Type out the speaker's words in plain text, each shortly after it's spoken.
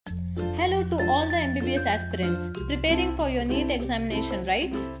Hello to all the MBBS aspirants preparing for your NEET examination,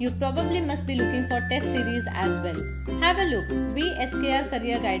 right? You probably must be looking for test series as well. Have a look. We SKR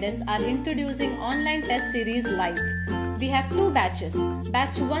Career Guidance are introducing online test series live. We have two batches.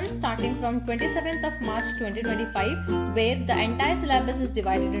 Batch 1 starting from 27th of March 2025, where the entire syllabus is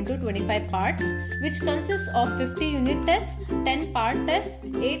divided into 25 parts, which consists of 50 unit tests, 10 part tests,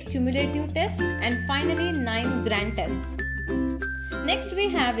 8 cumulative tests, and finally 9 grand tests. Next we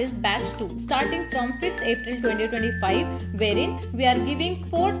have is batch 2 starting from 5th April 2025, wherein we are giving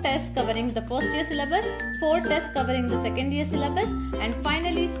 4 tests covering the first year syllabus, 4 tests covering the second year syllabus, and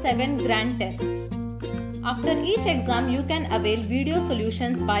finally 7 grand tests. After each exam, you can avail video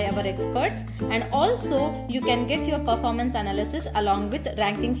solutions by our experts, and also you can get your performance analysis along with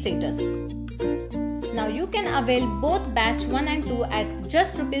ranking status. Now you can avail both batch 1 and 2 at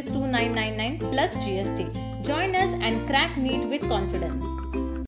just Rs 2999 plus GST. Join us and crack NEET with confidence.